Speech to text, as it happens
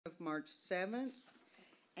of March 7th,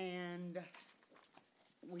 and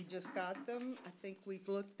we just got them. I think we've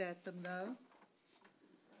looked at them, though.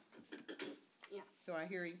 Yeah. Do I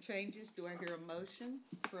hear any changes? Do I hear a motion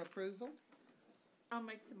for approval? I'll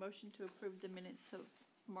make the motion to approve the minutes of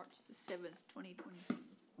March the 7th, 2022.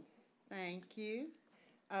 Thank you.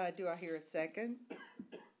 Do I hear a second?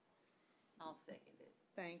 I'll second it.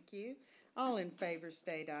 Thank you. All in favor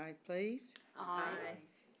state aye, please. Aye.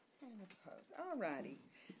 And opposed. All righty.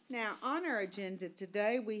 Now, on our agenda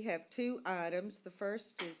today, we have two items. The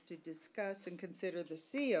first is to discuss and consider the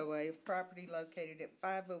COA of property located at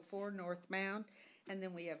 504 North Mound, and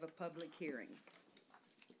then we have a public hearing.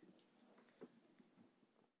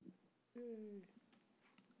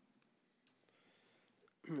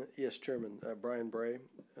 Yes, Chairman. Brian Bray,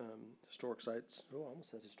 Historic Sites. Oh, I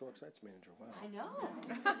almost said Historic Sites Manager. Wow. I know.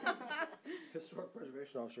 Historic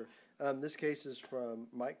Preservation Officer. This case is from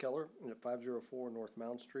Mike Keller at 504 North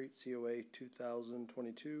Mound Street, COA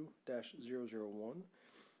 2022-001.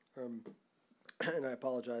 And I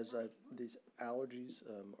apologize, these allergies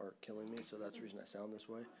are killing me, so that's the reason I sound this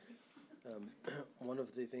way. One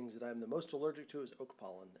of the things that I'm the most allergic to is oak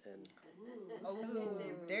pollen, and Oh,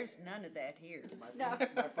 there's none of that here.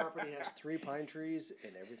 my property has 3 pine trees,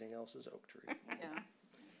 and everything else is oak tree. Yeah.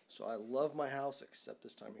 So I love my house except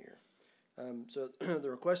this time of year. So the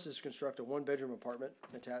request is to construct a 1-bedroom apartment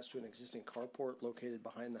attached to an existing carport located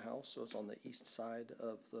behind the house, so it's on the east side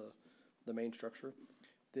of the main structure.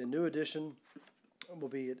 The new addition will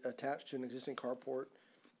be attached to an existing carport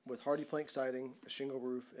with hardy plank siding, a shingle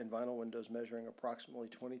roof, and vinyl windows measuring approximately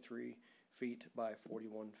 23 feet by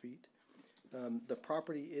 41 feet. The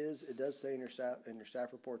property it does say in your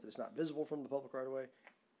staff report that it's not visible from the public right-of-way.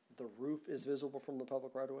 The roof is visible from the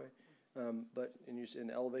public right-of-way. But in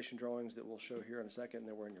the elevation drawings that we'll show here in a second,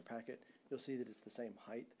 that were in your packet, you'll see that it's the same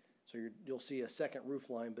height. So you'll see a second roof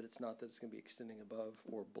line, but it's not that it's going to be extending above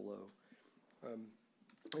or below.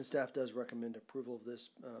 And staff does recommend approval of this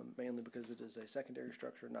mainly because it is a secondary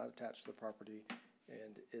structure not attached to the property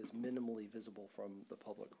and is minimally visible from the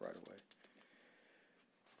public right-of-way.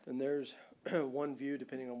 And there's one view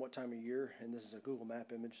depending on what time of year, and this is a Google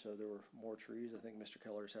map image, so there were more trees. I think Mr.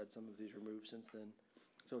 Keller's had some of these removed since then.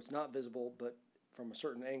 So it's not visible, but from a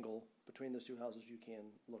certain angle between those two houses, you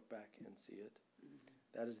can look back and see it.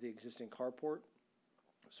 That is the existing carport.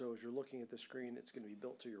 So as you're looking at the screen, it's going to be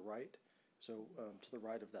built to your right. So to the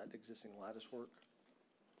right of that existing lattice work.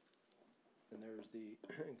 And there's the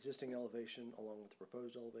existing elevation along with the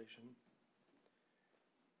proposed elevation.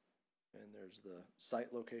 And there's the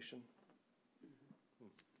site location.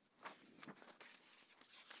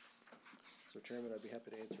 So Chairman, I'd be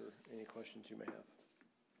happy to answer any questions you may have.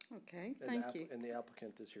 Okay, thank you. And the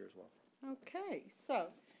applicant is here as well. Okay,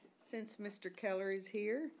 so since Mr. Keller is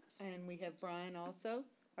here and we have Brian also,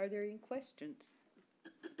 are there any questions?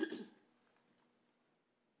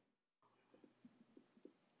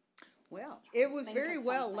 Well, it was very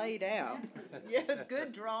well laid out. Yes,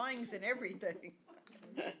 good drawings and everything.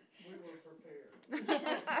 We were prepared.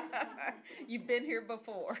 You've been here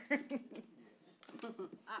before.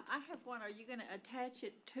 I have one. Are you going to attach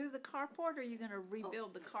it to the carport, or are you going to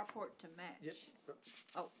rebuild the carport to match? Yep.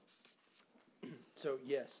 Oh. So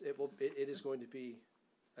yes, it is going to be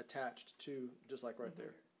attached to, just like right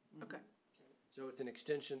there. Okay. So it's an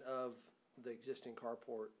extension of the existing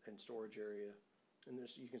carport and storage area. And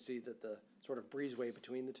you can see that the sort of breezeway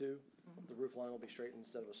between the two, the roof line will be straightened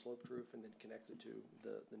instead of a sloped roof and then connected to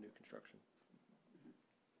the new construction.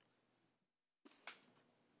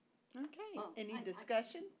 Okay, any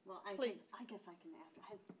discussion? Please. I guess I can ask.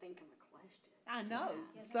 I had to think of a question. I know,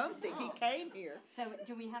 something, he came here. So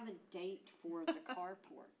do we have a date for the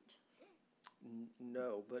carport?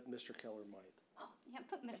 No, but Mr. Keller might. Oh, yeah,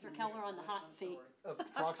 put Mr. Keller on the hot seat.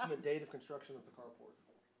 Approximate date of construction of the carport.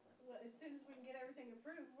 Well, as soon as we can get everything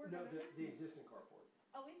approved, we're No, gonna. the existing carport.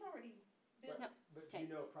 Oh, it's already built. No, But do you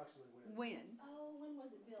know approximately when? When? Oh, when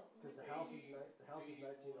was it built? Because the house is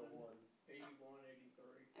 1901. 81,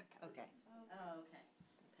 83. Okay. Oh, okay.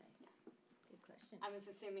 Okay. Good question. I was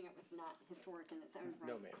assuming it was not historic in its own right.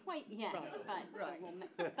 No, ma'am. Quite yet, Right. but Right. So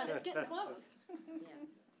but it's getting close. Yeah,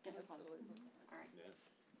 it's getting close. All right.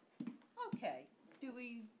 Okay, do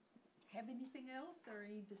we have anything else or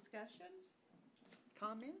any discussions,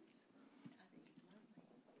 comments?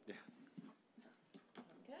 Yeah.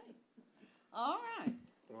 Okay, all right.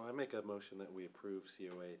 Well, I make a motion that we approve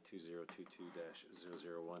COA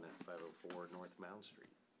 2022-001 at 504 North Mound Street.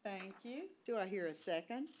 Thank you. Do I hear a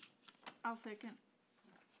second? I'll second.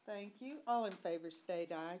 Thank you. All in favor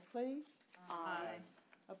state aye, please. Aye.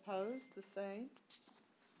 Opposed, the same.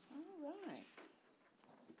 All right.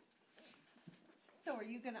 So are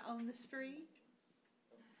you gonna own the street?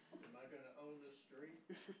 Am I gonna own this street?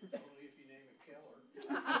 Only if you name it Keller.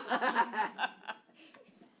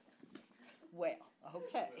 Well,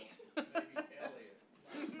 okay. Well,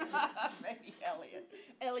 maybe Elliot.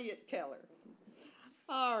 Maybe Elliot Keller.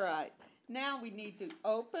 All right, now we need to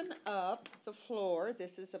open up the floor.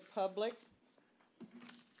 This is a public,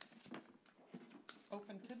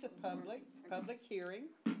 open to the public hearing,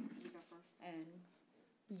 You go first. and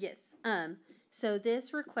Yes, so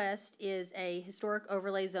this request is a historic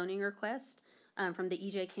overlay zoning request, from the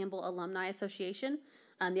E.J. Campbell Alumni Association.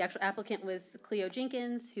 The actual applicant was Cleo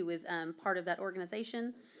Jenkins, who was, part of that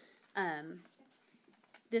organization.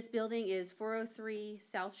 This building is 403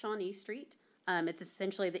 South Shawnee Street. It's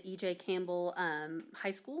essentially the E.J. Campbell,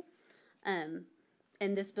 High School. And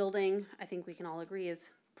this building, I think we can all agree, is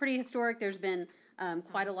pretty historic. There's been,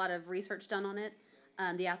 quite a lot of research done on it.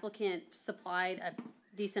 The applicant supplied a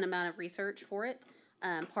decent amount of research for it.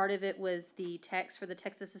 Part of it was the text for the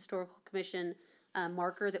Texas Historical Commission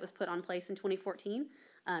marker that was put on place in 2014.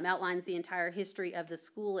 Outlines the entire history of the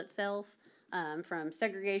school itself, from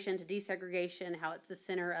segregation to desegregation, how it's the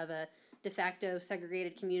center of a de facto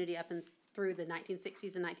segregated community up and through the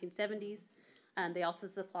 1960s and 1970s. They also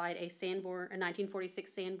supplied a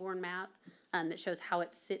 1946 Sanborn map that shows how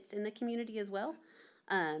it sits in the community as well.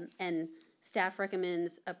 And staff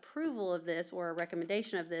recommends approval of this, or a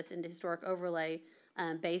recommendation of this into historic overlay,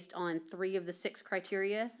 based on 3 of the 6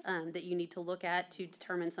 criteria that you need to look at to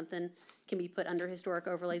determine something can be put under historic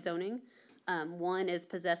overlay zoning. 1 is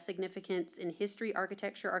possess significance in history,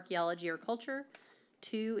 architecture, archaeology, or culture.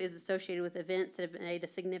 2 is associated with events that have made a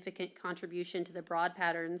significant contribution to the broad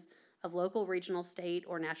patterns of local, regional, state,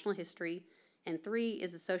 or national history. And 3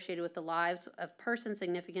 is associated with the lives of persons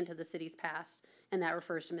significant to the city's past, and that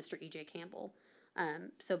refers to Mr. E.J. Campbell.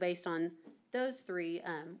 So based on those 3,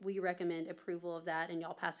 we recommend approval of that, and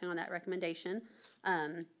y'all passing on that recommendation.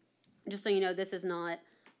 Just so you know, this is not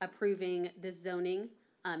approving this zoning.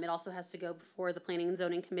 It also has to go before the Planning and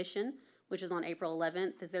Zoning Commission, which is on April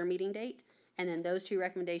 11th is their meeting date. And then those 2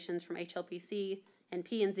 recommendations from Hlpc and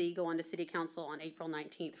P&Z go on to City Council on April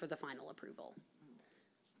 19th for the final approval.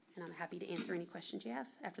 And I'm happy to answer any questions you have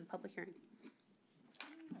after the public hearing.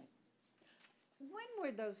 when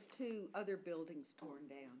were those 2 other buildings torn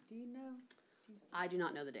down? Do you know? I do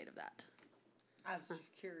not know the date of that. I was just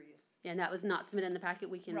curious. And that was not submitted in the packet.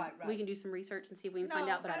 We can Right. we can do some research and see if we can find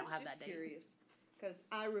out, but I don't have that date. Curious, because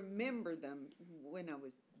I remember them when I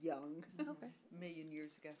was young, Okay. a million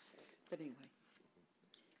years ago. But anyway,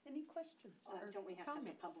 any questions or Don't we have to have a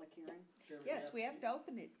comments? public hearing? Yes, we have to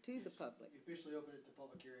open it to the public. You officially open it to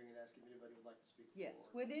public hearing and ask if anybody would like to speak. Yes,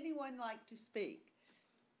 for. would anyone like to speak?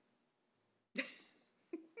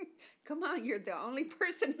 Come on, you're the only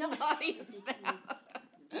person in the audience now.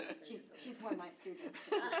 She's one of my students.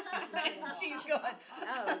 She's going,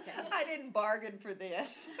 Oh, okay. I didn't bargain for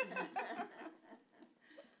this.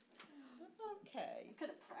 Okay. Could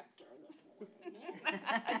have prepped her this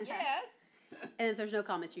morning. Yes. And if there's no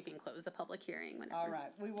comments, you can close the public hearing whenever. All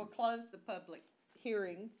right, we will close the public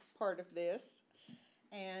hearing part of this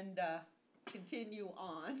and continue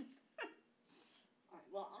on. All right,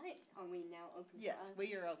 well, are we now open to Yes, us?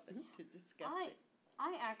 we are open to discuss it.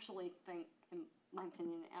 I actually think, in my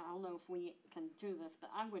opinion, and I don't know if we can do this, but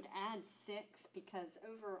I would add 6 because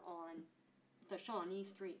over on the Shawnee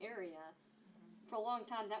Street area, for a long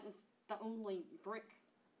time, that was the only brick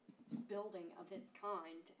building of its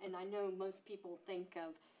kind. And I know most people think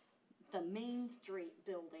of the Main Street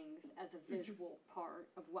buildings as a visual part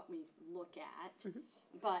of what we look at.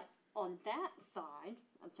 But on that side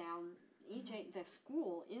of town, EJ, the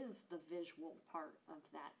school is the visual part of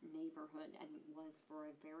that neighborhood and was for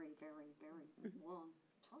a very, very, very long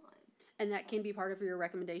time. And that can be part of your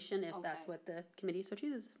recommendation if that's Okay. what the committee so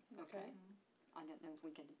chooses. Okay. I don't know if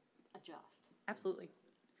we can adjust. Absolutely.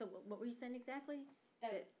 So what were you saying exactly?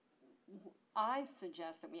 That I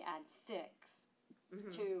suggest that we add 6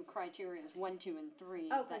 to criterias 1, 2, and 3.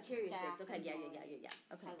 Oh, that criteria staff 6. Okay, has yeah. already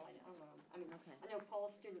Okay. highlighted. I mean, Okay. I know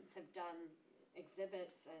Paul's students have done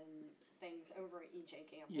exhibits and things over at EJ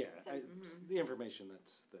Campbell. Yeah, So, the information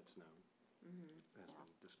that's known has been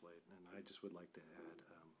displayed, and I just would like to add,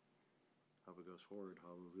 hope it goes forward,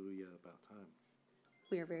 hallelujah, about time.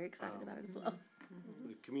 We are very excited about it as well.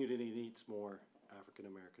 The community needs more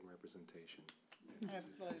African-American representation in its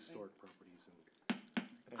Absolutely. historic properties and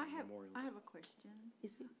I have memorials. a question.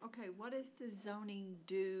 Yes, ma'am. Okay, what does the zoning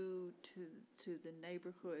do to the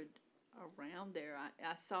neighborhood around there?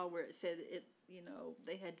 I saw where it said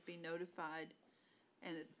they had to be notified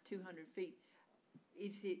and at 200 feet.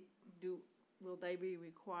 Will they be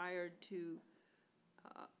required to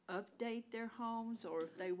update their homes, or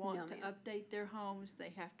if they want No, to ma'am. update their homes,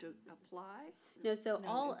 they have to apply? No, so No,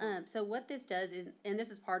 all, it won't. so what this does is, and this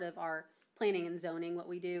is part of our planning and zoning, what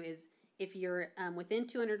we do is, if you're, within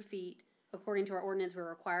 200 feet, according to our ordinance, we're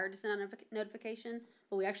required to send out notification,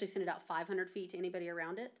 but we actually send it out 500 feet to anybody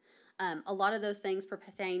around it. A lot of those things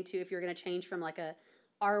pertain to if you're gonna change from like a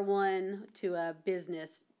R1 to a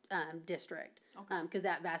business, district. Cause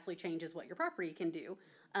that vastly changes what your property can do.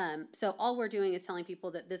 So all we're doing is telling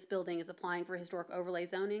people that this building is applying for historic overlay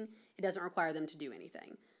zoning. It doesn't require them to do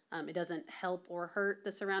anything. It doesn't help or hurt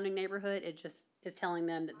the surrounding neighborhood. It just is telling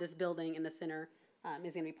them that this building in the center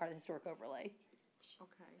is going to be part of the historic overlay.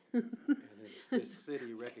 Okay. And it's the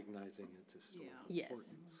city recognizing its historical Yes.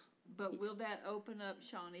 importance. But will that open up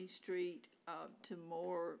Shawnee Street to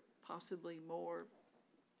more, possibly more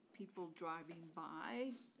people driving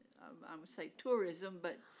by? I would say tourism,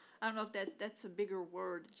 but I don't know if that's a bigger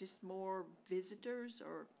word, just more visitors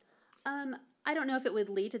or? I don't know if it would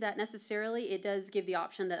lead to that necessarily. It does give the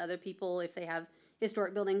option that other people, if they have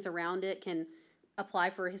historic buildings around it, can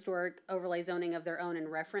apply for historic overlay zoning of their own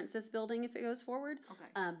and reference this building if it goes forward.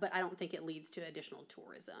 Okay. But I don't think it leads to additional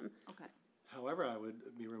tourism. Okay. However, I would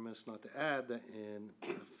be remiss not to add that in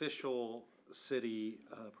official city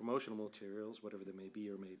promotional materials, whatever they may be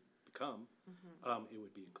or may become, it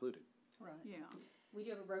would be included. Right. Yeah. We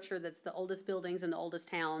do have a brochure that's the oldest buildings in the oldest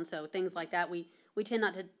town, so things like that, we tend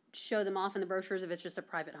not to show them off in the brochures if it's just a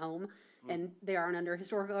private home and they aren't under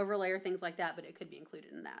historical overlay or things like that, but it could be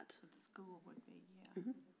included in that. The school would be,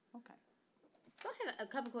 yeah. Okay. So I had a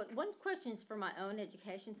couple one question is for my own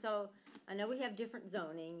education. So I know we have different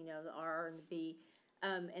zoning, you know, the R and the B,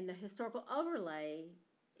 and the historical overlay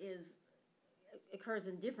occurs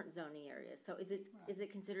in different zoning areas. So is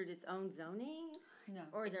it considered its own zoning? No.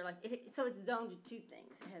 Or is there so it's zoned to two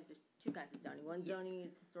things? It has the two kinds of zoning. One zoning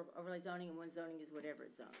is historical overlay zoning, and one zoning is whatever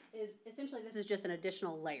it's zoned. Essentially, this is just an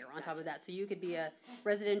additional layer on top of that. So you could be a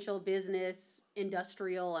residential, business,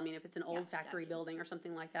 industrial, I mean, if it's an old factory building or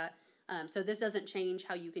something like that. So this doesn't change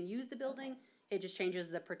how you can use the building. It just changes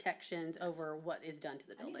the protections over what is done to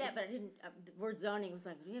the I knew building. that, but I didn't. The word zoning was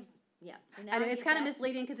like, yeah. So now I know, I it's get kind of that.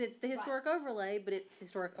 misleading because it's the historic overlay, but it's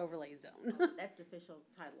historic overlay zone. That's the official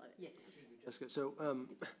title of it. Yes. Jessica, so,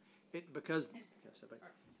 because,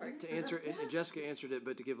 to answer, and Jessica answered it,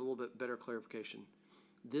 but to give a little bit better clarification,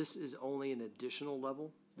 this is only an additional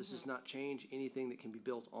level. This does not change anything that can be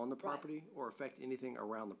built on the property or affect anything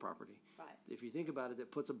around the property. Right. If you think about it,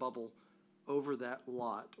 it puts a bubble over that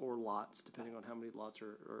lot or lots, depending on how many lots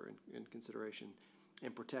are in consideration,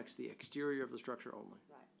 and protects the exterior of the structure only.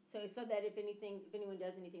 Right. So that if anyone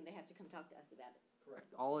does anything, they have to come talk to us about it.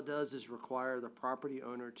 Correct. All it does is require the property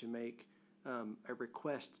owner to make a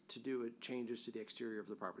request to do changes to the exterior of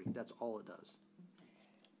the property. That's all it does.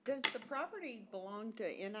 Does the property belong to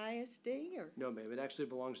NISD or? No, ma'am, it actually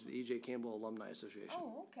belongs to the E.J. Campbell Alumni Association.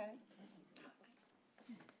 Oh, okay.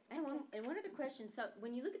 And one other question, so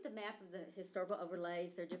when you look at the map of the historical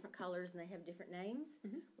overlays, they're different colors and they have different names.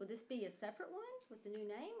 Will this be a separate one with the new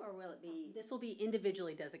name, or will it be? This will be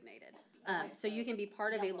individually designated. So you can be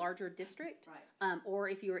part of a larger district. Right. Or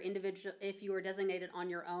if you are designated on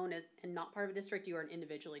your own and not part of a district, you are an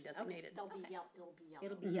individually designated. It'll be yellow, it'll be yellow.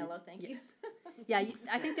 It'll be yellow, thank you. Yes. Yeah,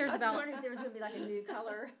 I think there's I was about, wondering if there was gonna be like a new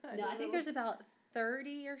color. no, I think there's about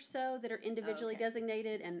 30 or so that are individually Okay.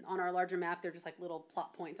 designated, and on our larger map, they're just like little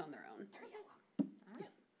plot points on their own. Alright.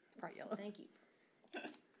 Bright yellow. Thank you.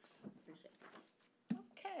 Appreciate it.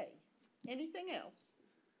 Okay. Anything else?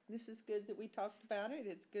 This is good that we talked about it.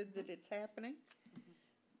 It's good that it's happening.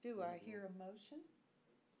 Do I hear a motion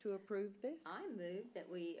to approve this? I move that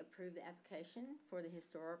we approve the application for the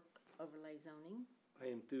historic overlay zoning. I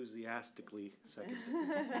enthusiastically second.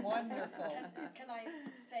 Wonderful. Can I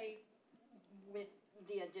say with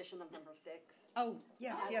the addition of number 6? Oh,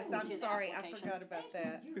 yes, That's yes, I'm into the sorry. I application. forgot about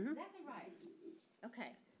that. You're exactly right.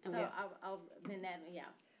 Okay, And so yes. I'll amend that, yeah.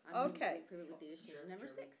 I move that we Okay. Approve it with the addition of number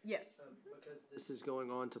 6. Yes. Because this is going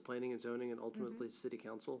on to planning and zoning and ultimately city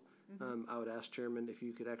council, I would ask Chairman if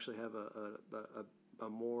you could actually have a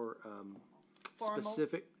more Formal?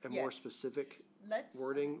 specific, more Yes. specific Let's,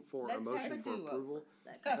 wording for a let's have motion a for do-over. approval.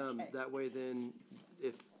 Okay. That way then,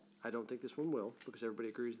 if, I don't think this one will, because everybody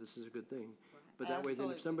agrees this is a good thing. But that way then,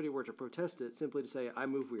 Absolutely. if somebody were to protest it, simply to say, I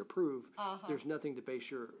move we approve, there's nothing to base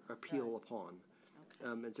your appeal upon.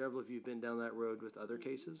 And several of you have been down that road with other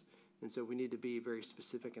cases, and so we need to be very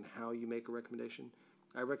specific in how you make a recommendation.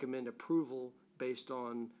 I recommend approval based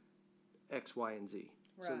on X, Y, and Z,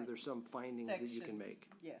 so Right. that there's some findings that you Section. can make.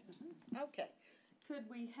 yes. Okay. Could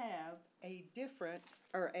we have a different,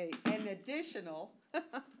 or an additional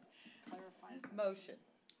motion?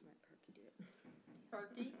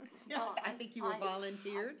 Perky? Oh, I think you were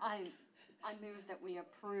volunteered. I move that we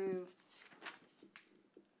approve,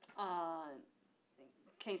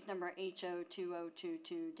 case number HO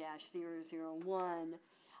 2022-001,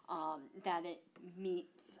 that it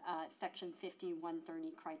meets, section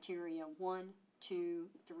 5130 criteria 1, 2,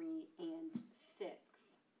 3, and 6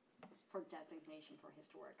 for designation for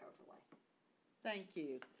historic overlay. Thank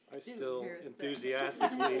you. I still hear a second.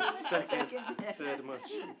 enthusiastically second said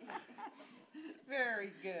motion.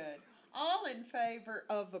 Very good. All in favor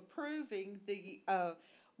of approving the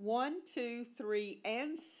 1, 2, 3,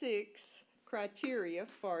 and 6 criteria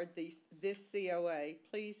for this COA,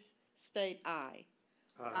 please state aye.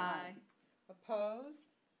 Aye. Opposed?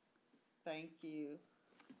 Thank you.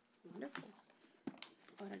 Wonderful.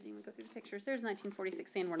 Oh, I didn't even go through the pictures. There's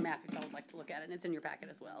 1946 Sanborn map if y'all would like to look at it, and it's in your packet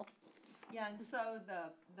as well. Yeah, and so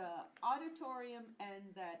the auditorium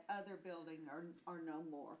and that other building are no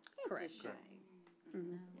more. Correct. It's a shame.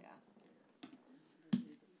 Mhm. Yeah. And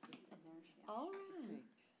there's, yeah. All right.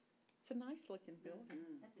 It's a nice looking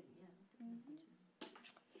building.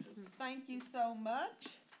 Thank you so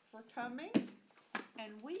much for coming,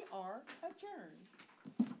 and we are adjourned.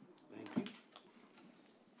 Thank you.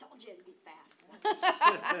 Told you it'd be fast.